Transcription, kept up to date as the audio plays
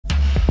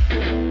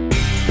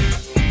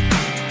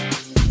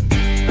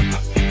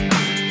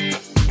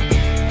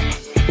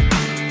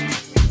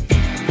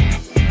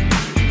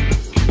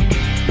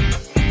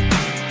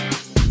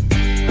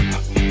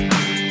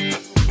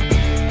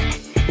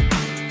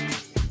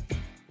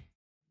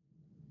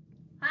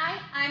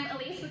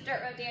of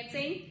dirt road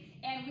dancing,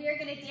 and we are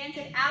going to dance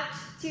it out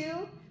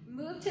to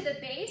Move to the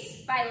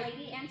Bass by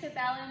Lady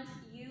Antebellum's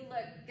You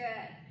Look Good.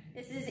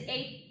 This is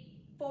a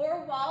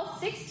 4-wall,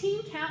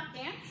 16-count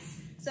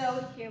dance,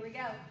 so here we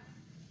go.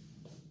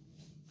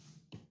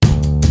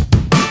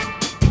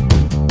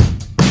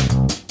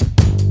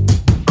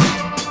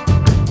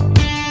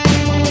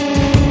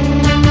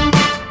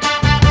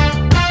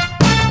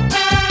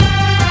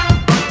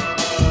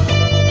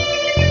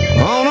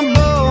 On a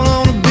boat,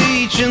 on a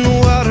beach, in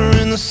the water,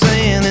 in the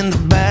sand, in the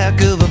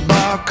back of a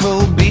bar,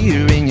 cold